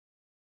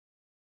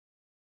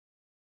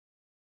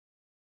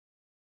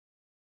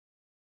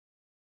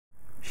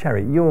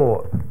Sherry,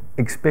 your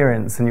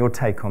experience and your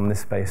take on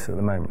this space at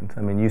the moment.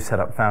 I mean, you set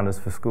up Founders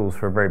for Schools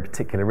for a very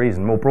particular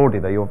reason. More broadly,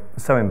 though, you're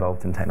so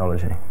involved in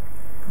technology.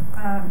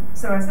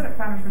 So I set up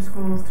Founders for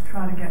Schools to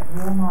try to get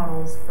role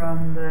models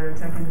from the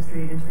tech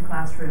industry into the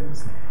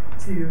classrooms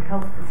to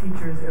help the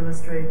teachers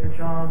illustrate the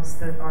jobs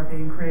that are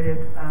being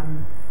created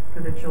for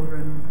the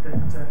children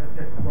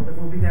that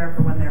will be there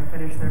for when they're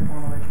finished their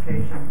formal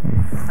education.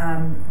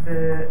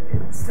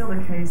 It's still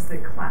the case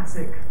that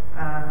classic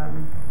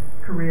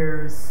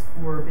careers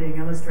were being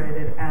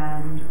illustrated,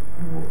 and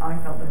I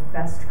felt the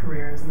best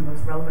careers and the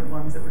most relevant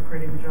ones that were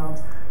creating the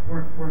jobs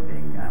weren't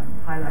being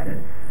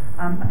highlighted.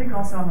 I think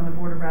also I'm on the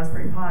board of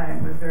Raspberry Pi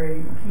and was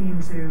very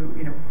keen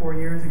to, 4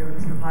 years ago, to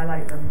sort of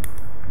highlight them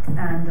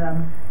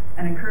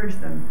and encourage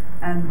them.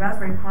 And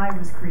Raspberry Pi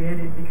was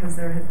created because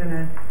there had been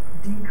a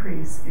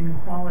decrease in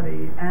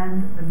quality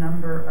and the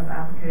number of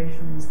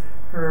applications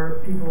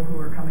for people who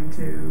were coming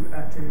to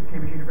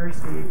Cambridge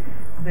University.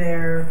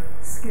 Their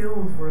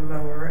skills were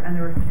lower and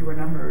there were fewer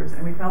numbers,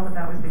 and we felt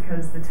that was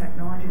because the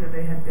technology that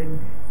they had been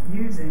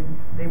using,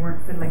 they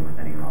weren't fiddling with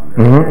any longer,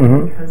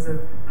 and because of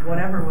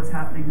whatever was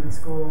happening in the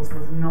schools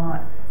was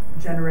not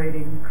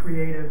generating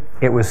creative.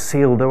 It was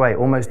sealed away,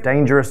 almost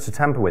dangerous to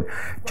tamper with.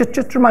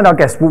 Just remind our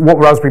guests what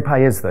Raspberry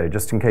Pi is, though,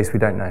 just in case we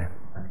don't know.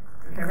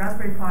 Okay,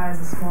 Raspberry Pi is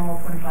a small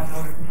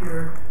 $25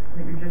 computer. I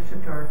think we just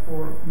shipped our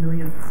 4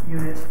 millionth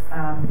unit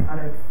out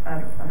of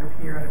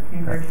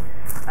Cambridge.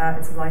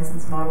 It's a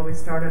licensed model. We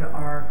started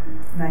our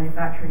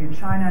manufacturing in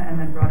China and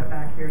then brought it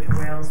back here to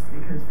Wales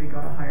because we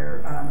got a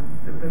higher,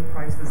 the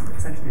price was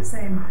essentially the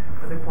same,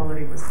 but the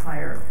quality was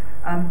higher.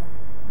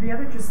 The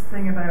other just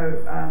thing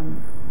about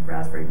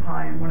Raspberry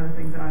Pi, and one of the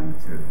things that I'm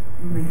sort of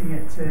linking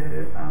it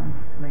to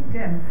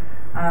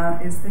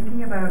LinkedIn, is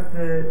thinking about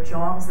the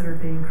jobs that are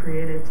being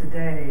created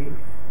today.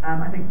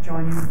 I think,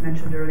 John, you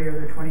mentioned earlier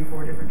there are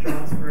 24 different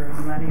jobs for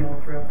a millennial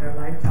throughout their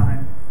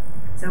lifetime.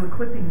 So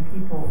equipping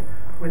people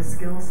with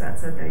skill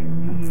sets that they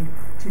need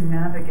to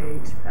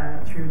navigate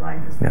through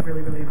life is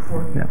really, really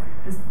important. Yep.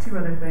 Just 2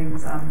 other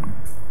things.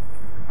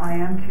 I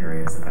am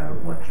curious about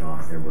what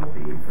jobs there will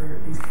be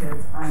for these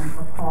kids. I'm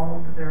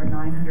appalled that there are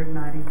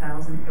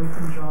 990,000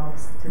 open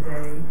jobs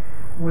today,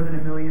 more than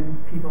 1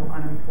 million people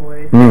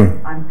unemployed.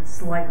 I'm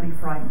slightly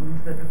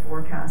frightened that the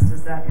forecast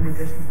is that in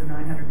addition to the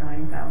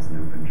 990,000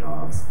 open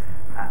jobs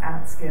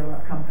at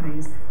scale-up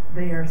companies,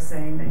 they are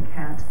saying they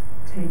can't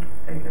take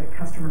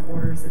customer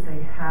orders that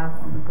they have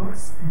on the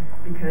books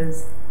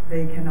because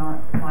they cannot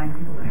find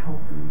people to help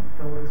them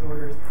fill those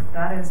orders.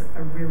 That is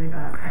a really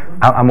bad problem.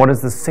 And what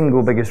is the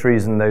single biggest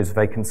reason those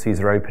vacancies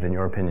are open, in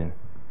your opinion?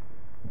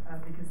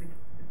 Because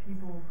the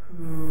people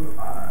who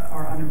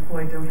are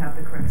unemployed don't have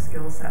the correct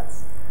skill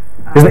sets.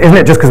 Isn't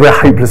it just because we're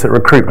hopeless at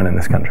recruitment in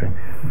this country?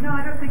 No,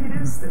 I don't think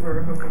it is that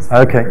we're hopeless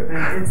at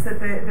recruitment. It's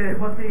that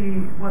what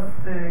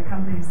the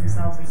companies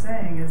themselves are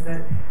saying is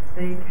that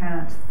they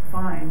can't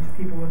find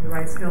people with the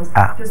right skills.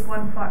 Just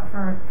one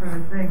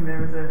further thing,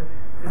 there's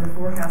a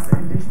forecast that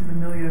in addition to the 1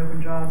 million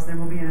open jobs, there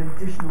will be an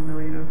additional 1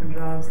 million open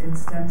jobs in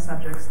STEM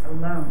subjects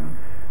alone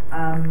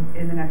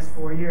in the next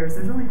 4 years.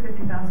 There's only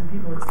 50,000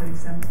 people that study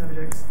STEM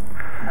subjects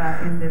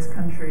in this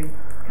country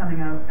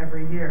coming out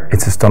every year.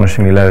 It's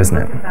astonishingly low, isn't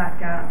it? Look at that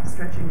gap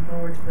stretching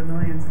forward to the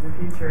millions in the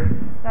future.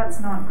 That's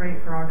not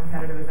great for our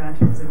competitive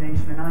advantage as a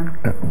nation, and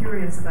I'm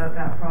curious about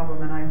that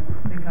problem, and I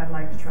think I'd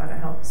like to try to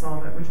help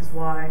solve it, which is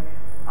why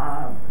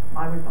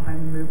I was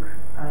behind the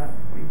MOOC,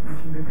 we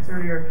mentioned MOOCs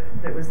earlier,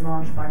 that was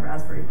launched by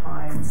Raspberry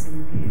Pi and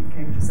CUP and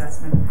Cambridge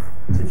Assessment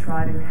to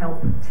try to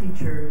help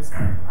teachers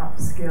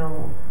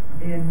upskill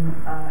in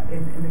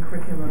the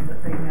curriculum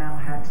that they now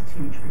had to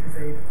teach, because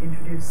they've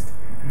introduced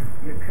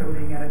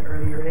coding at an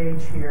earlier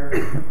age here,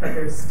 but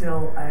there's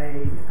still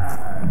a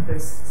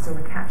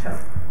catch-up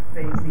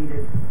phase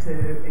needed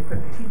to equip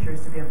the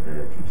teachers to be able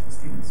to teach the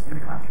students in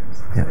the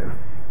classrooms. Yep. So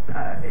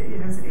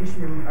it is an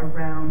issue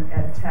around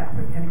ed tech,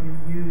 but can you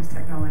use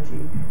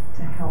technology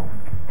to help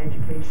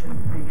education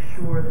make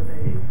sure that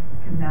they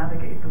can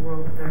navigate the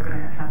world that they're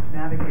going to have to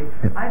navigate,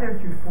 either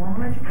through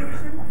formal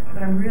education,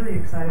 but I'm really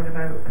excited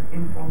about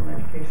informal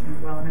education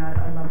as well. I mean,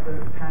 I love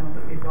the panel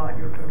that we've got.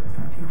 You're focused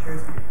on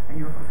teachers, and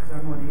your focus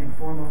on more the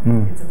informal.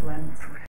 It's a blend.